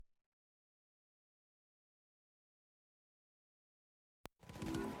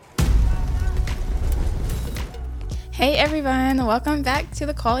Hey everyone, welcome back to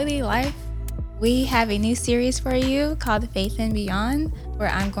The Quality Life. We have a new series for you called Faith and Beyond, where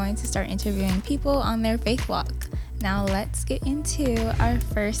I'm going to start interviewing people on their faith walk. Now let's get into our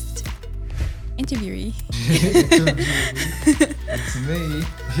first interviewee. It's me.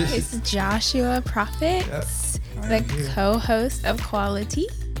 It's Joshua Prophet, the co-host of Quality.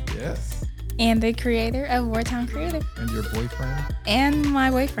 Yes. And the creator of Wartown Creative. And your boyfriend? And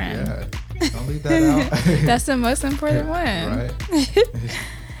my boyfriend. Yeah. Don't leave that out. That's the most important one. Right.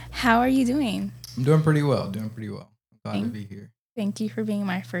 How are you doing? I'm doing pretty well. I'm glad to be here. Thank you for being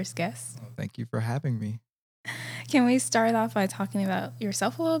my first guest. Well, thank you for having me. Can we start off by talking about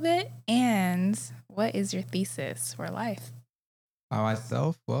yourself a little bit? And what is your thesis for life?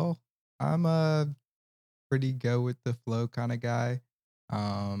 Myself, well, I'm a pretty go with the flow kind of guy.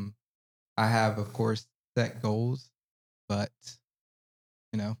 I have, of course, set goals, but,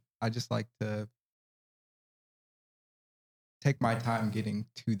 I just like to take my time getting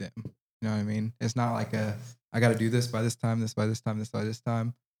to them. You know what I mean? It's not like I got to do this by this time, this by this time, this by this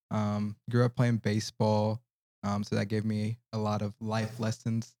time. Grew up playing baseball, so that gave me a lot of life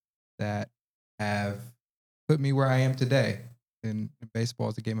lessons that have put me where I am today. And baseball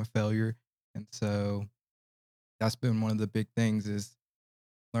is a game of failure, and so that's been one of the big things is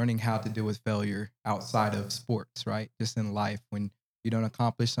learning how to deal with failure outside of sports, right? Just in life, when you don't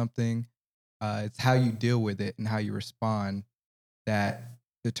accomplish something, it's how you deal with it and how you respond that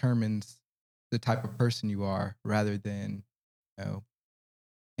determines the type of person you are rather than,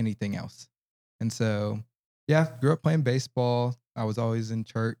 anything else. And so, yeah, grew up playing baseball. I was always in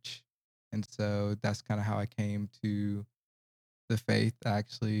church. And so that's kind of how I came to the faith.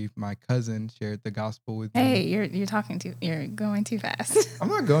 Actually, my cousin shared the gospel with me. Hey, you're going too fast. I'm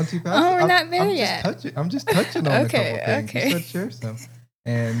not going too fast. Oh, we're not there yet. I'm just touching on a couple things. Okay. You said share some.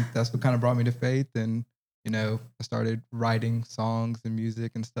 And that's what kind of brought me to faith. And, I started writing songs and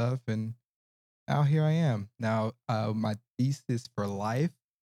music and stuff. And now here I am. Now, my thesis for life,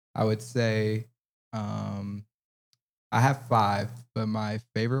 I would say I have 5, but my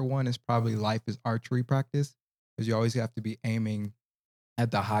favorite one is probably life is archery practice, because you always have to be aiming at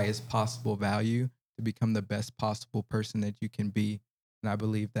the highest possible value to become the best possible person that you can be. And I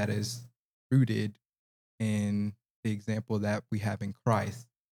believe that is rooted in the example that we have in Christ.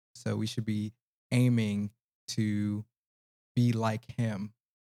 So we should be aiming to be like him,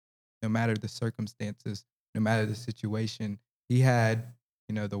 no matter the circumstances, no matter the situation. He had,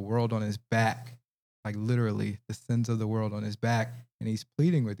 the world on his back, like literally the sins of the world on his back. And he's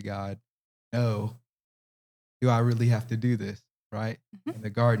pleading with God, no, do I really have to do this, right? Mm-hmm. In the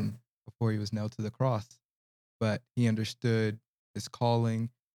garden before he was nailed to the cross. But he understood his calling.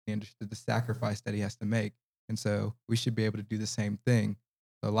 He understood the sacrifice that he has to make. And so we should be able to do the same thing.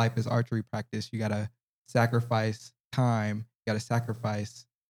 So life is archery practice. You got to sacrifice time. You got to sacrifice,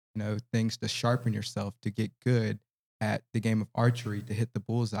 things to sharpen yourself to get good at the game of archery, to hit the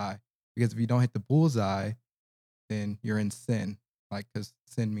bullseye. Because if you don't hit the bullseye, then you're in sin. Because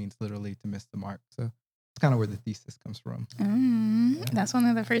sin means literally to miss the mark. So it's kind of where the thesis comes from. Yeah. That's one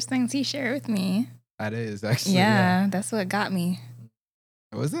of the first things he shared with me. That is actually. Yeah, that's what got me.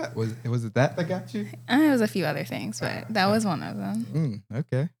 Was that? Was it that got you? It was a few other things, but that was one of them.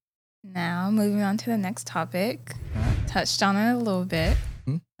 Okay. Now, moving on to the next topic. Touched on it a little bit.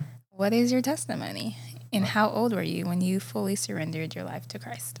 Mm-hmm. What is your testimony? And how old were you when you fully surrendered your life to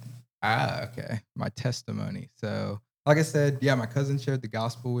Christ? Okay. My testimony. So, like I said, my cousin shared the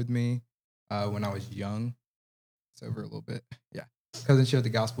gospel with me when I was young. It's over a little bit. Yeah. Cousin shared the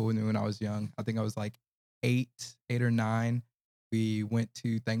gospel with me when I was young. I think I was like 8 or 9. We went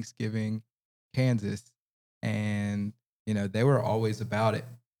to Thanksgiving, Kansas, and, they were always about it.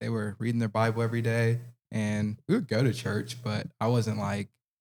 They were reading their Bible every day, and we would go to church, but I wasn't like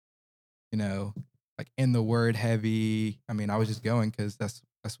in the word heavy. I mean, I was just going because that's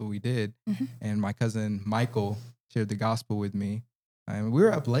what we did. Mm-hmm. And my cousin Michael shared the gospel with me, and we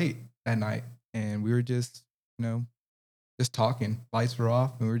were up late that night, and we were just, just talking. Lights were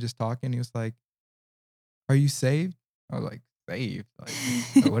off, and we were just talking. He was like, "Are you saved?" I was like, "Saved?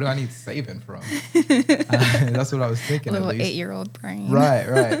 Like, what do I need saving from?" That's what I was thinking. Little at least 8-year-old brain.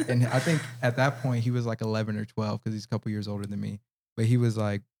 Right. And I think at that point he was like 11 or 12 because he's a couple years older than me. But he was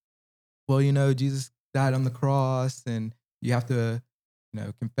like, "Well, Jesus died on the cross, and you have to,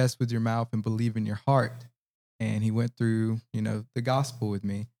 confess with your mouth and believe in your heart." And he went through, the gospel with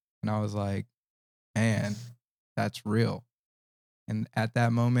me, and I was like, "Man, that's real." And at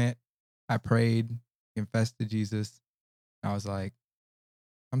that moment, I prayed, confessed to Jesus. I was like,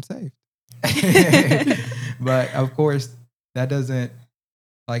 I'm saved. But of course, that doesn't,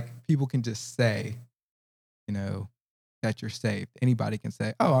 people can just say, that you're saved. Anybody can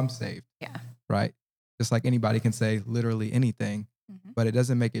say, "Oh, I'm saved." Yeah. Right? Just like anybody can say literally anything, Mhm. but it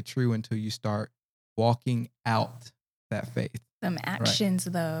doesn't make it true until you start walking out that faith. Some Right? actions,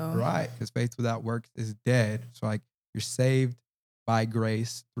 though. Right? Because faith without works is dead. So like you're saved by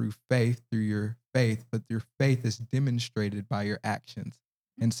grace through faith, through your faith, but your faith is demonstrated by your actions.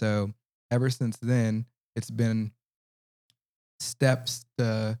 And so ever since then, it's been steps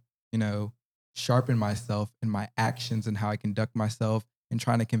to, you know, sharpen myself in my actions and how I conduct myself and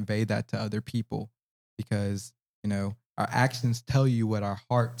trying to convey that to other people because, our actions tell you what our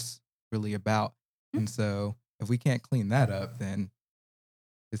heart's really about. Mhm. And so if we can't clean that up, then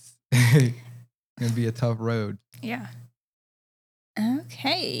it's going to be a tough road. Yeah.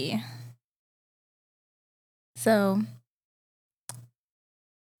 Okay. So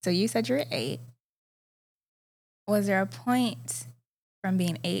you said you're 8. Was there a point from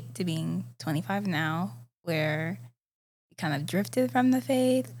being 8 to being 25 now where you kind of drifted from the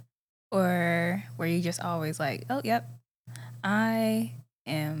faith? Or were you just always like, oh, yep, I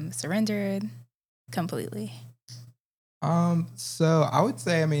am surrendered completely? So I would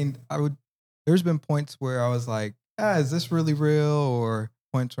say, there's been points where I was like, is this really real? Or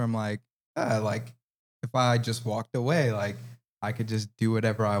points where I'm like if I just walked away, like I could just do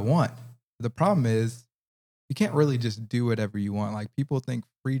whatever I want. The problem is you can't really just do whatever you want. Like people think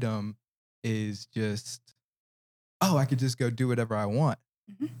freedom is just, oh, I could just go do whatever I want.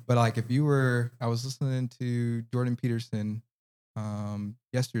 Mhm. But like I was listening to Jordan Peterson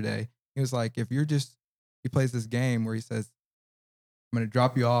yesterday. He was like, he plays this game where he says, I'm going to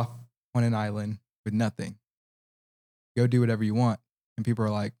drop you off on an island with nothing. Go do whatever you want. And people are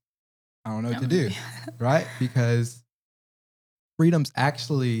like, I don't know what to do, right? Because freedom's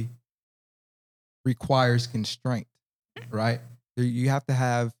actually requires constraint, right? You have to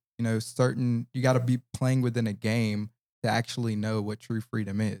have, you got to be playing within a game to actually know what true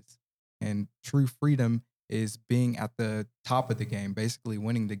freedom is. And true freedom is being at the top of the game, basically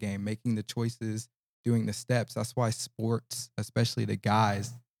winning the game, making the choices, doing the steps. That's why sports, especially the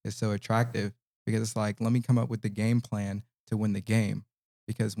guys, is so attractive because it's like, let me come up with the game plan to win the game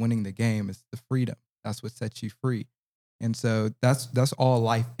because winning the game is the freedom. That's what sets you free. And so that's all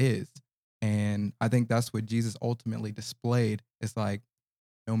life is. And I think that's what Jesus ultimately displayed. It's like,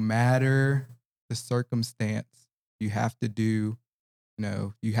 no matter the circumstance, you have to do,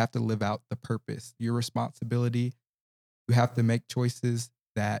 you have to live out the purpose, your responsibility. You have to make choices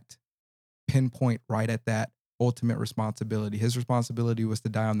that pinpoint right at that ultimate responsibility. His responsibility was to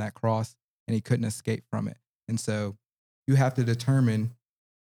die on that cross and he couldn't escape from it. And so you have to determine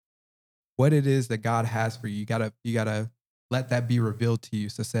what it is that God has for you. You gotta let that be revealed to you.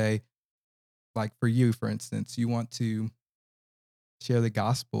 So say, like for you, for instance, you want to share the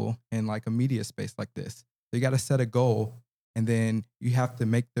gospel in like a media space like this. So you got to set a goal and then you have to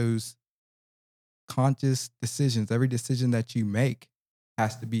make those conscious decisions. Every decision that you make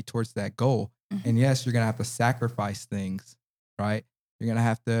has to be towards that goal. Mhm. And yes, you're going to have to sacrifice things, right? You're going to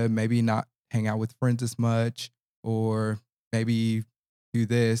have to maybe not hang out with friends as much or maybe do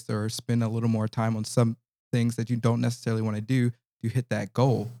this or spend a little more time on some things that you don't necessarily want to do to hit that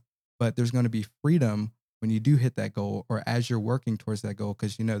goal. But there's going to be freedom when you do hit that goal or as you're working towards that goal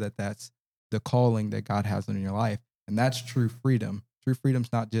because you know that that's the calling that God has in your life. And that's true freedom. True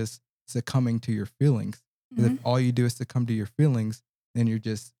freedom's not just succumbing to your feelings. 'Cause Mhm. if all you do is succumb to your feelings, then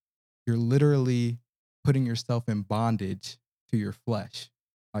you're literally putting yourself in bondage to your flesh,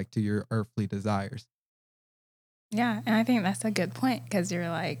 like to your earthly desires. Yeah, and I think that's a good point because you're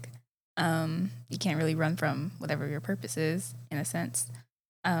like, you can't really run from whatever your purpose is in a sense.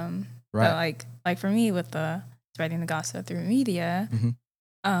 Right. But like for me with the spreading the gospel through media,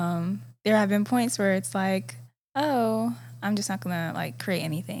 Mhm. there have been points where it's like, oh, I'm just not gonna like create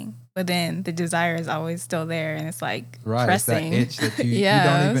anything, but then the desire is always still there, and it's like Right. It's that pressing. itch that you Yeah,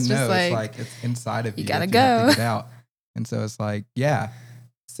 don't it's even just know. It's like like it's inside of you you gotta that you have to go. get out. And so it's like, yeah,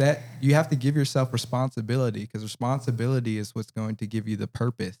 you have to give yourself responsibility because responsibility is what's going to give you the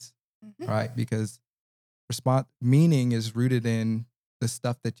purpose, Mhm. right? Because meaning is rooted in the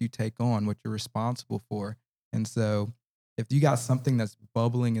stuff that you take on, what you're responsible for. And so if you got something that's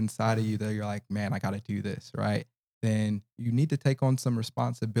bubbling inside of you that you're like, man, I got to do this, right? Then you need to take on some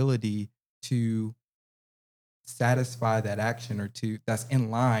responsibility to satisfy that action or to that's in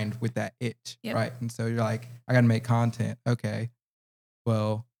line with that itch, Yep. right? And so you're like, I got to make content. Okay.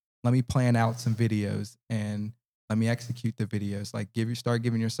 Well, let me plan out some videos and let me execute the videos. Like start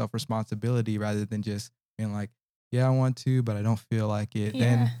giving yourself responsibility rather than just being like, yeah, I want to, but I don't feel like it. Yeah.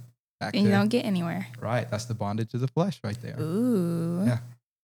 Then back And you to don't get anywhere. right. That's the bondage of the flesh right there. Ooh. Yeah.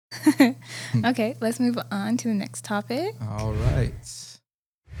 Okay, let's move on to the next topic. All right.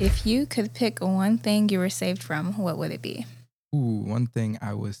 If you could pick one thing you were saved from, what would it be? Ooh, one thing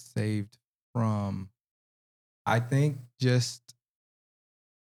I was saved from, I think just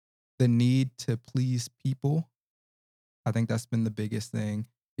the need to please people. I think that's been the biggest thing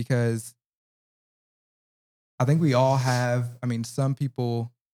because I think we all have, I mean, some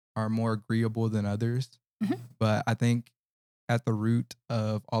people are more agreeable than others, Mhm. but I think at the root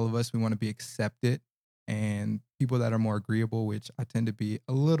of all of us, we want to be accepted. And people that are more agreeable, which I tend to be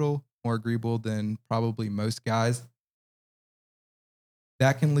a little more agreeable than probably most guys,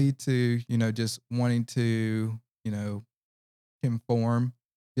 that can lead to, just wanting to, conform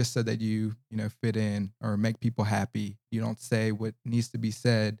just so that you fit in or make people happy. You don't say what needs to be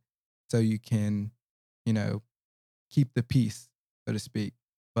said so you can, you know, keep the peace, so to speak.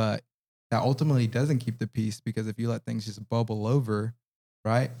 But that ultimately doesn't keep the peace because if you let things just bubble over,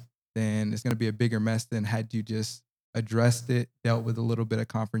 right, then it's going to be a bigger mess than had you just addressed it, dealt with a little bit of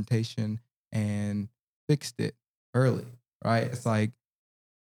confrontation, and fixed it early, right? It's like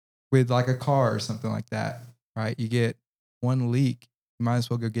with like a car or something like that, right? You get one leak, you might as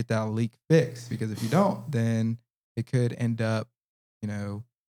well go get that leak fixed because if you don't, then it could end up, you know,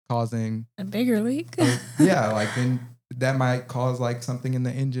 causing A bigger leak? yeah, like then that might cause like something in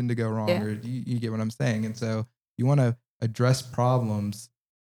the engine to go wrong, Yeah. or you get what I'm saying. And so you want to address problems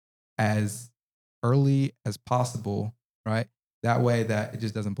as early as possible, right? That way that it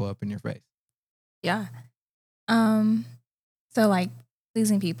just doesn't blow up in your face. Yeah. Um, so like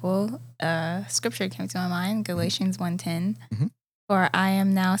pleasing people, scripture came to my mind, Galatians 1:10. Mhm. For I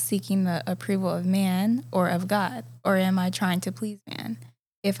am now seeking the approval of man or of God, or am I trying to please man?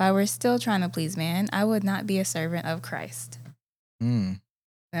 If I were still trying to please man, I would not be a servant of Christ. Mm,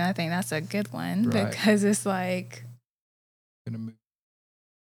 And I think that's a good one right. because it's like, Gonna move.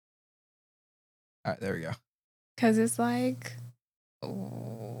 All right, there we go. because it's like,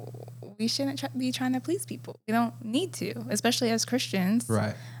 we shouldn't be trying to please people. We don't need to, especially as Christians.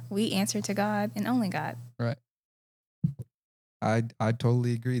 Right, We answer to God and only God. right. I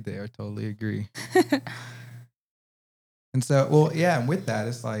totally agree there. I totally agree. And so, well, yeah, and with that,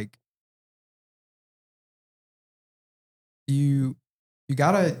 it's like you you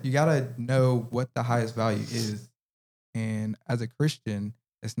gotta know what the highest value is. And as a Christian,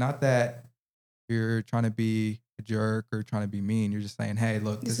 it's not that you're trying to be a jerk or trying to be mean. You're just saying, hey,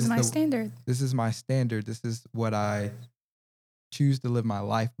 look, This is my standard. this is my standard. This is what I choose to live my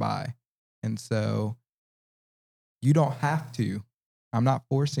life by. And so you don't have to. I'm not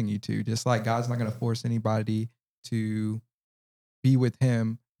forcing you to. Just like God's not going to force anybody to be with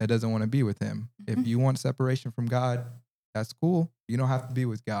him that doesn't want to be with him. If Mhm. you want separation from God, that's cool. You don't have to be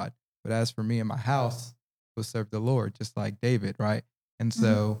with God. But as for me and my house, we'll serve the Lord, just like David, right? And Mhm.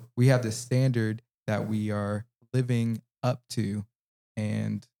 so we have this standard that we are living up to.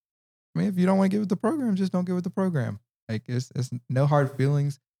 And I mean, if you don't want to get with the program, just don't get with the program. Like it's no hard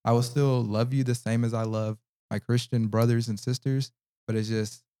feelings. I will still love you the same as I love my Christian brothers and sisters, but it's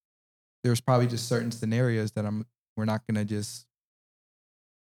just there's probably just certain scenarios that we're not gonna just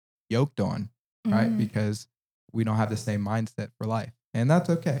yoked on, right? Mhm. Because we don't have the same mindset for life. And that's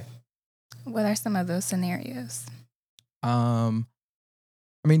okay. What are some of those scenarios? Um,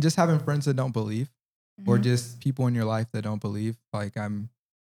 I mean, just having friends that don't believe, or Mhm. just people in your life that don't believe,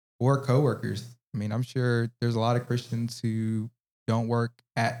 or coworkers. I mean, I'm sure there's a lot of Christians who don't work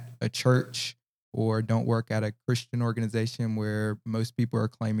at a church or don't work at a Christian organization where most people are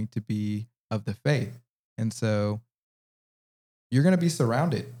claiming to be of the faith. And so you're going to be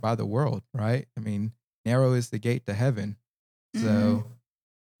surrounded by the world, right? I mean, narrow is the gate to heaven. Mhm. So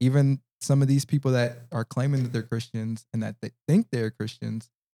even some of these people that are claiming that they're Christians and that they think they're Christians,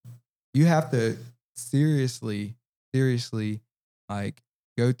 you have to seriously, seriously like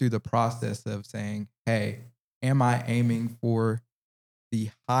go through the process of saying, hey, am I aiming for the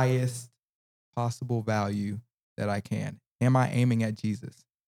highest possible value that I can? Am I aiming at Jesus?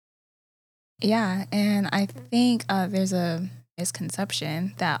 Yeah, and I think there's a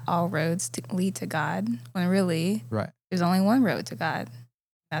misconception that all roads lead to God, when really Right, there's only one road to God.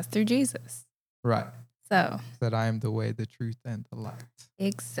 That's through Jesus. right. So, That I am the way, the truth, and the light.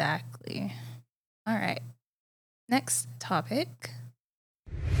 exactly. All right. Next topic.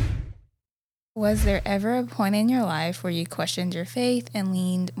 Was there ever a point in your life where you questioned your faith and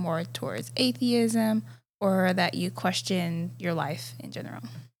leaned more towards atheism, or that you questioned your life in general?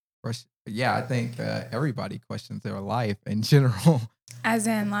 Yeah, I think everybody questions their life in general. As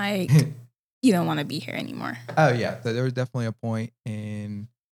in, like, you don't want to be here anymore. Oh yeah, so there was definitely a point in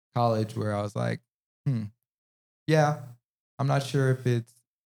college where I was like, yeah, I'm not sure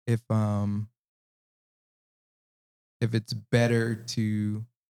if if it's better to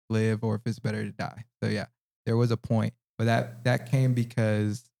live or if it's better to die. So yeah, there was a point, but that came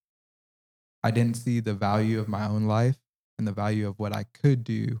because I didn't see the value of my own life and the value of what I could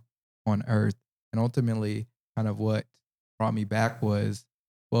do on earth. And ultimately, kind of what brought me back was,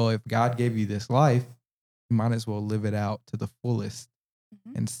 well, if God gave you this life, you might as well live it out to the fullest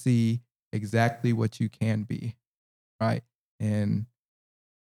Mhm. and see exactly what you can be, right? And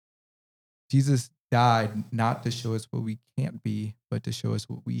Jesus died not to show us what we can't be, but to show us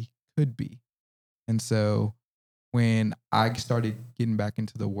what we could be. And so when I started getting back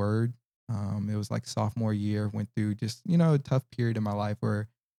into the word, it was like sophomore year, went through just, a tough period in my life where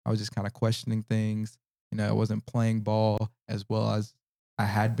I was just kind of questioning things. I wasn't playing ball as well as I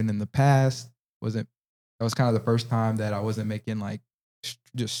had been in the past. Wasn't That was kind of the first time that I wasn't making like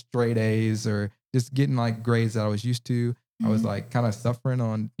just straight A's or just getting like grades that I was used to. I was Mhm. like kind of suffering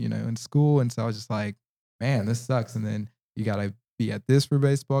on, in school. And so I was just like, man, this sucks. And then you got to be at this for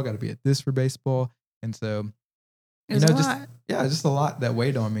baseball, got to be at this for baseball. And so It was a just lot. yeah, just a lot that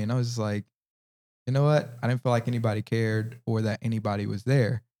weighed on me. And I was just like, you know what? I didn't feel like anybody cared or that anybody was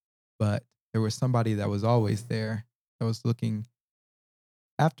there, but there was somebody that was always there that was looking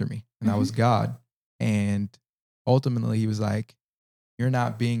after me, and that Mhm. was God. And ultimately, He was like, you're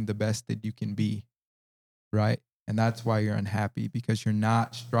not being the best that you can be, right? And that's why you're unhappy because you're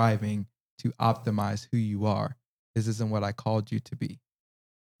not striving to optimize who you are. This isn't what I called you to be,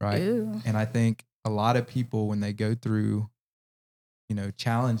 right? Ooh. And I think a lot of people, when they go through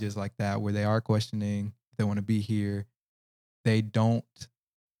challenges like that where they are questioning if they want to be here, they don't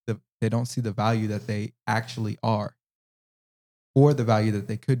they don't see the value that they actually are or the value that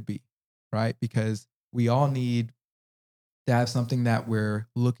they could be, right? Because we all need to have something that we're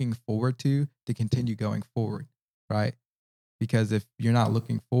looking forward to continue going forward, right? Because if you're not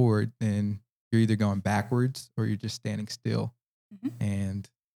looking forward, then you're either going backwards or you're just standing still, Mhm. and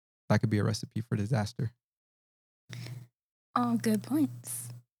that could be a recipe for disaster. All good points.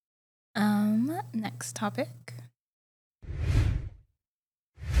 Next topic.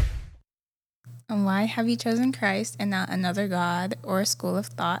 Why have you chosen Christ and not another God or school of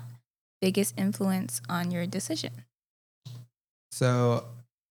thought? Biggest influence on your decision? So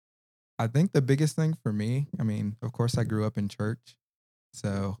I think the biggest thing for me, I mean, of course, I grew up in church,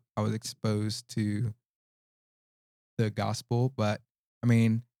 so I was exposed to the gospel. But I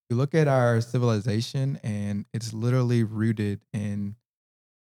mean, you look at our civilization and it's literally rooted in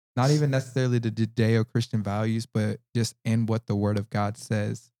not even necessarily the Judeo Christian values, but just in what the word of God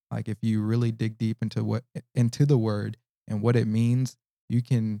says. Like if you really dig deep into the word and what it means, you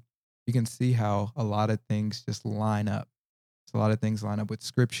can see how a lot of things just line up. So a lot of things line up with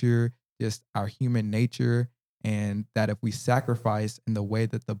scripture, just our human nature, and that if we sacrifice in the way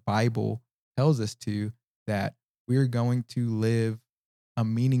that the Bible tells us to, that we're going to live a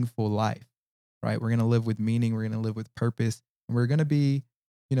meaningful life, right? We're going to live with meaning, we're going to live with purpose, and we're going to be,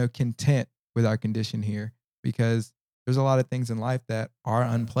 content with our condition here because there's a lot of things in life that are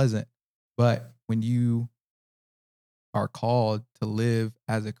unpleasant. But when you are called to live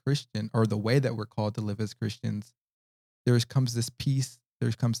as a Christian or the way that we're called to live as Christians, there comes this peace,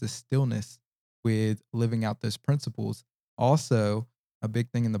 there comes this stillness with living out those principles. Also, a big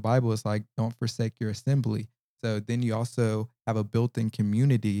thing in the Bible is like, don't forsake your assembly. So then you also have a built in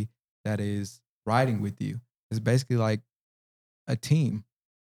community that is riding with you. It's basically like a team,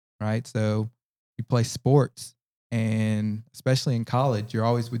 right? So you play sports, and especially in college, you're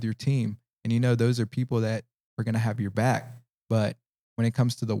always with your team. And those are people that are going to have your back. But when it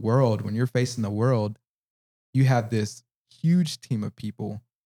comes to the world, when you're facing the world, you have this huge team of people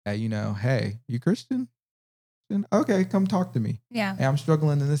that, hey, you Christian? Okay, come talk to me. Yeah. Hey, I'm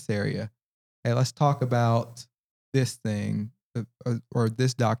struggling in this area. Hey, let's talk about this thing or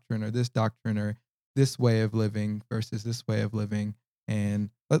this doctrine or this way of living versus this way of living.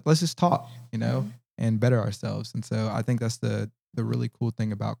 And let's just talk, Mhm. and better ourselves. And so I think that's the really cool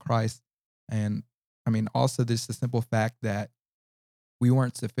thing about Christ. And I mean, also just the simple fact that we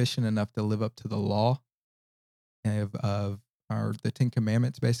weren't sufficient enough to live up to the law of our the Ten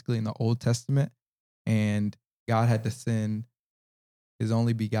Commandments, basically in the Old Testament, and God had to send His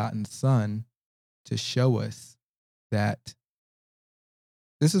only begotten Son to show us that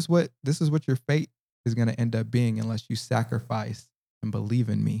this is what your fate is going to end up being unless you sacrifice and believe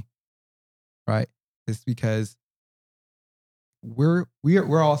in me, right? It's because we're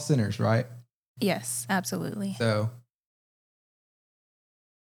all sinners, right? Yes, absolutely. So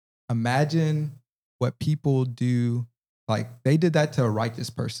imagine what people do. Like they did that to a righteous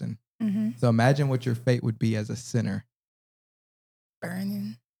person. Mm-hmm. So imagine what your fate would be as a sinner.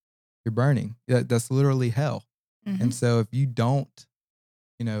 Burning. you're burning. That's literally hell. Mm-hmm. And so if you don't,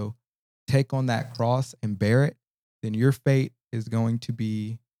 you know, take on that cross and bear it, then your fate is going to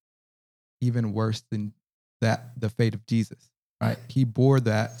be even worse than the fate of Jesus, Yeah. right? He bore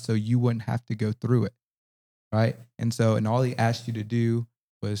that so you wouldn't have to go through it, right? And so, and all he asked you to do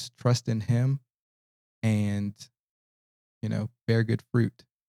was trust in him and, bear good fruit,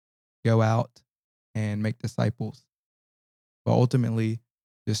 go out and make disciples. But ultimately,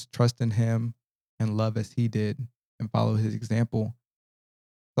 just trust in him and love as he did and follow his example.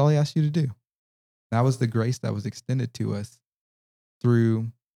 That's all he asked you to do. That was the grace that was extended to us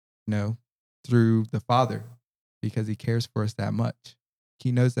through, through the Father, because he cares for us that much.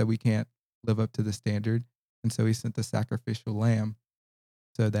 He knows that we can't live up to the standard. And so he sent the sacrificial lamb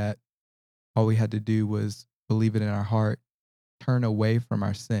so that all we had to do was believe it in our heart, turn away from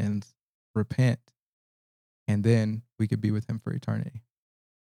our sins, repent, and then we could be with him for eternity.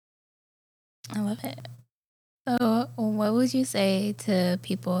 I love it. So, what would you say to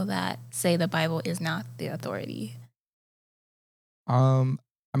people that say the Bible is not the authority?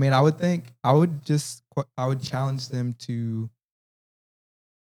 I would think I would challenge them to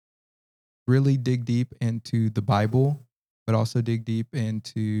really dig deep into the Bible, but also dig deep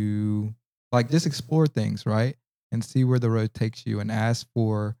into, like, just explore things, right? And see where the road takes you and ask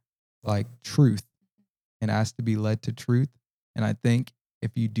for, like, truth, and ask to be led to truth. And I think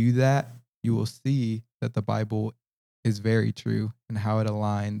if you do that, you will see that the Bible is very true and how it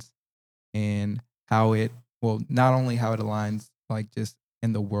aligns, and how it, well, not only how it aligns, like, just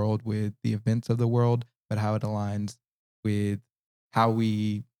in the world with the events of the world, but how it aligns with how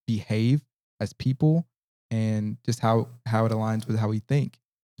we behave as people, and just how it aligns with how we think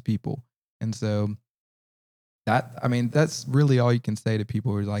as people. And so that's really all you can say to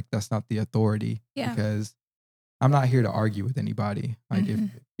people who are like, that's not the authority. Yeah. Because I'm not here to argue with anybody. Like, if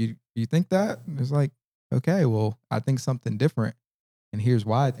you think that, it's like, okay, well, I think something different, and here's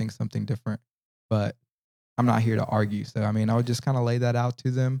why I think something different. But I'm not here to argue. So I would just kind of lay that out to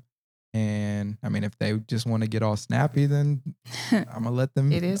them. And if they just want to get all snappy, then I'm gonna let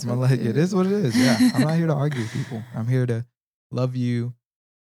them. It is I'm gonna what let it it is what it is. Yeah, I'm not here to argue with people. I'm here to love you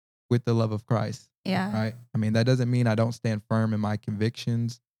with the love of Christ. Yeah. Right. That doesn't mean I don't stand firm in my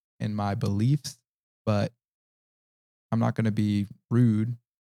convictions and my beliefs, but I'm not going to be rude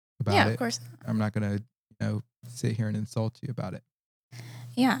about Yeah, it. of course. I'm not going to, sit here and insult you about it.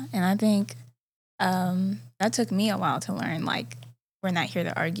 Yeah. And I think that took me a while to learn. Like, we're not here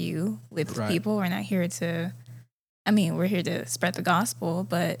to argue with Right. people. We're not here to, we're here to spread the gospel.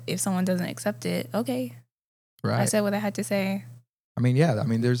 But if someone doesn't accept it, okay. Right. I said what I had to say.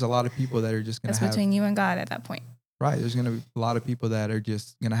 There's a lot of people that are just going to That's have, between you and God at that point. right. There's going to be a lot of people that are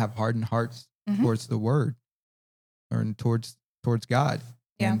just going to have hardened hearts towards the word, or towards God.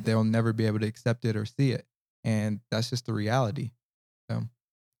 Yeah. And they'll never be able to accept it or see it. And that's just the reality. So,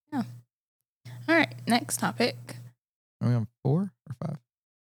 yeah. All right. Next topic. are we on 4 or 5?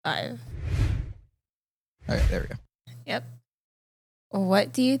 5. All right, there we go. Yep.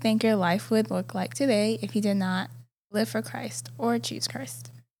 What do you think your life would look like today if you did not live for Christ or choose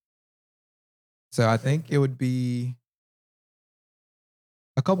Christ? So I think it would be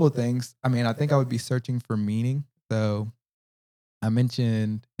a couple of things. I think I would be searching for meaning. So I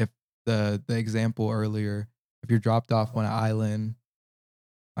mentioned, if the example earlier, if you're dropped off on an island,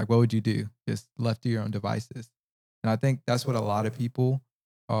 like, what would you do? Just left to your own devices. And I think that's what a lot of people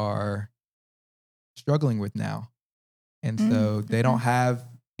are struggling with now. And so they don't have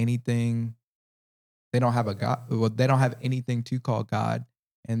anything. They don't have a God. Well, they don't have anything to call God.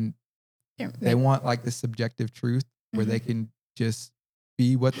 And they want, like, the subjective truth where they can just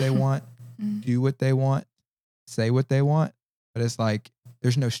be what they want, do what they want, say what they want. But it's like,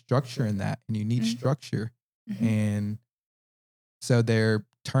 there's no structure in that, and you need structure. And so they're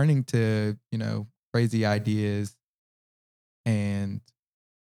turning to, crazy ideas, and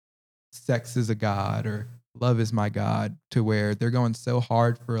sex is a God, or love is my God, to where they're going so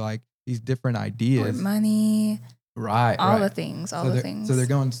hard for, like, these different ideas. Or money. Right. All the things. So they're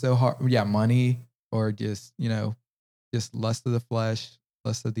going so hard. Yeah, money, or just, just lust of the flesh,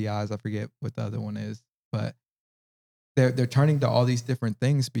 lust of the eyes. I forget what the other one is. But they're turning to all these different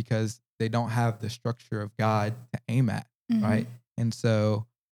things because they don't have the structure of God to aim at, right? And so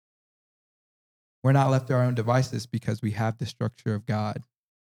we're not left to our own devices because we have the structure of God,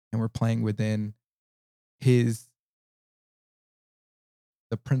 and we're playing within the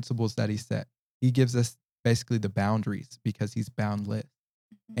principles that he set. He gives us basically the boundaries because he's boundless.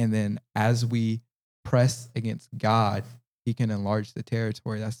 And then as we press against God, he can enlarge the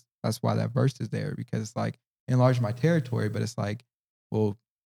territory. That's why that verse is there, because it's like, enlarge my territory. But it's like, well,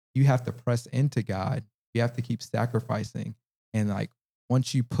 you have to press into God. You have to keep sacrificing. And like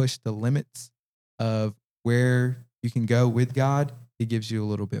once you push the limits of where you can go with God, it gives you a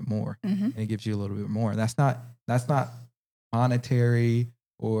little bit more. Mm-hmm. And it gives you a little bit more. And that's not monetary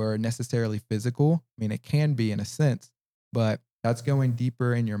or necessarily physical. I mean, it can be in a sense, but that's going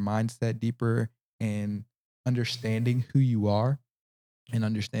deeper in your mindset, deeper in understanding who you are and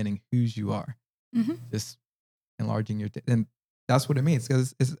understanding whose you are. Mm-hmm. Just enlarging and that's what it means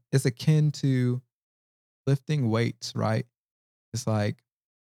because it's akin to lifting weights, right? It's like,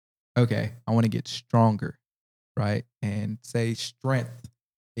 okay, I want to get stronger, right? And say strength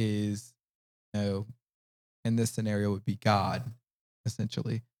is, you know, in this scenario would be God,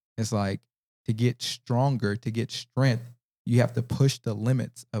 essentially. It's like to get stronger, to get strength, you have to push the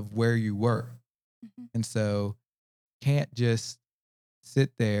limits of where you were. Mm-hmm. And so can't just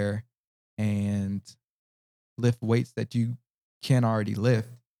sit there and lift weights that you can already lift.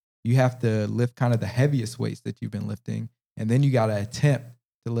 You have to lift kind of the heaviest weights that you've been lifting. And then you got to attempt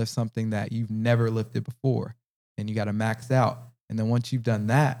to lift something that you've never lifted before. And you got to max out. And then once you've done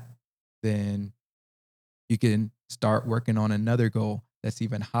that, then you can start working on another goal that's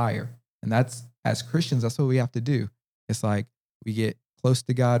even higher. And that's, as Christians, that's what we have to do. It's like we get close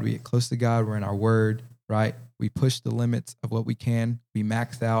to God, we're in our word, right? We push the limits of what we can, we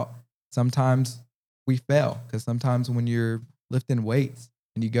max out. Sometimes we fail because sometimes when you're lifting weights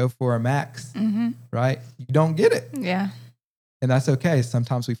and you go for a max, Mm-hmm. right, you don't get it. Yeah. And that's okay.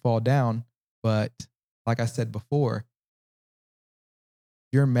 Sometimes we fall down. But like I said before,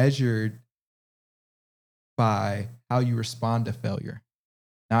 you're measured by how you respond to failure,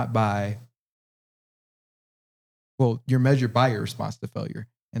 not by, well, you're measured by your response to failure.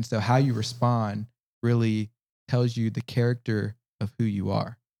 And so how you respond really tells you the character of who you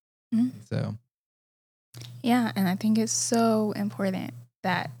are. Mhm. So, Yeah, and I think it's so important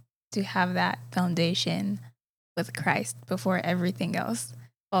that to have that foundation with Christ before everything else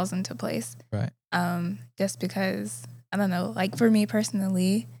falls into place. right. Just because I don't know, like for me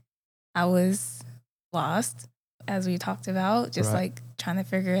personally, I was lost as we talked about, just Right. like trying to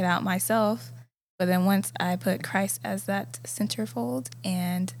figure it out myself. But then once I put Christ as that centerfold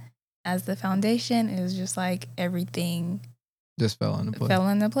and as the foundation, it was just like everything Just fell into place. fell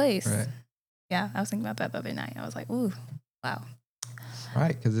into place. Right. Yeah, I was thinking about that the other night. I was like, ooh, wow.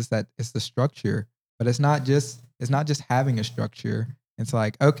 Right. Because it's the structure, but it's not just having a structure. It's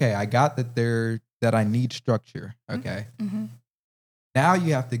like, okay, I got that I need structure. Okay. Mm-hmm. Now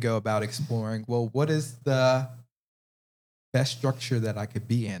you have to go about exploring, well, what is the best structure that I could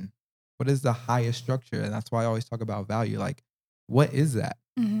be in? What is the highest structure? And that's why I always talk about value. Like, what is that?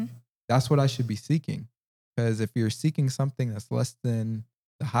 Mm-hmm. That's what I should be seeking. Because if you're seeking something that's less than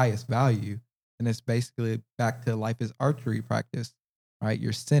the highest value, then it's basically back to life is archery practice, right?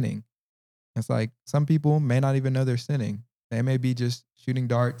 You're sinning. It's like some people may not even know they're sinning. They may be just shooting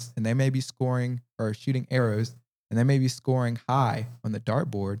darts and they may be scoring or shooting arrows and they may be scoring high on the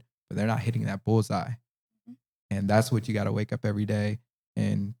dartboard, but they're not hitting that bullseye. And that's what you got to wake up every day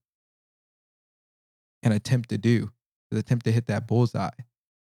and attempt to do, to attempt to hit that bullseye,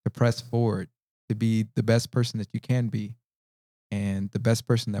 to press forward, to be the best person that you can be. And the best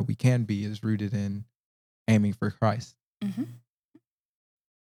person that we can be is rooted in aiming for Christ. Mm-hmm.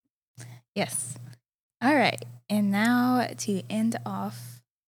 Yes. All right. And now to end off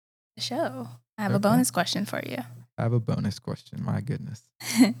the show, I have a Okay. bonus question for you. I have a bonus question. My goodness.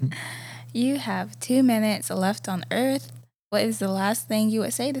 You have 2 minutes left on earth. What is the last thing you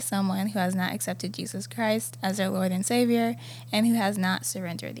would say to someone who has not accepted Jesus Christ as their Lord and Savior and who has not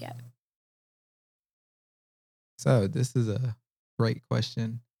surrendered yet? So this is a great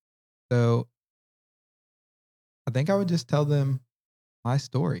question. So I think I would just tell them my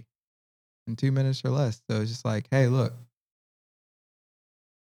story in 2 minutes or less. So it's just like, hey, look,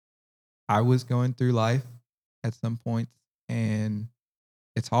 I was going through life at some points and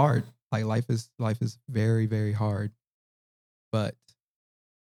it's hard. Like life is very, very hard. But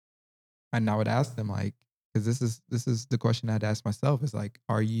and I would ask them like, because this is the question I'd ask myself is like,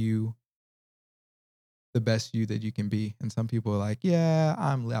 are you the best you that you can be? And some people are like, yeah,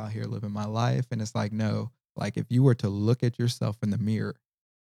 I'm out here living my life. And it's like, no, like if you were to look at yourself in the mirror,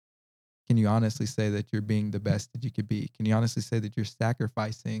 can you honestly say that you're being the best that you could be? Can you honestly say that you're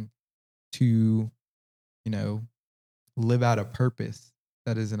sacrificing to, live out a purpose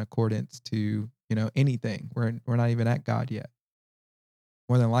that is in accordance to, anything? We're not even at God yet.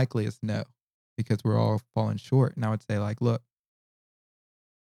 More than likely it's no, because we're all falling short. And I would say like, look,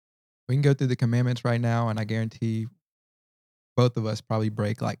 we can go through the commandments right now, and I guarantee both of us probably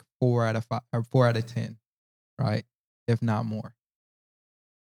break like 4 out of 5 or 4 out of 10, right? If not more.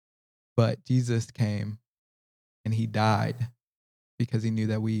 But Jesus came and he died because he knew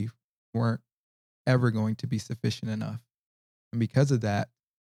that we weren't ever going to be sufficient enough. And because of that,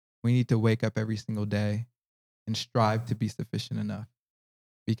 we need to wake up every single day and strive to be sufficient enough.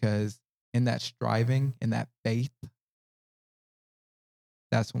 Because in that striving, in that faith,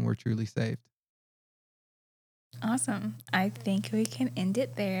 that's when we're truly saved. Awesome. I think we can end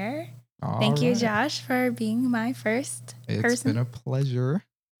it there. All Thank you, right. Josh, for being my first It's person. been a pleasure.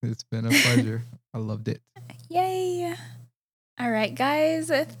 It's been a pleasure. I loved it. Yay. All right, guys.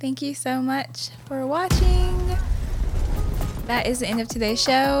 Thank you so much for watching. That is the end of today's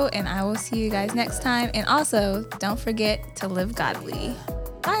show, and I will see you guys next time. And also, don't forget to live godly.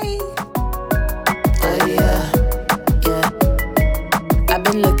 Bye. Yeah. I've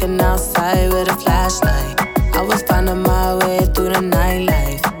been looking outside with a flashlight. I was finding my way through the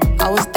nightlife.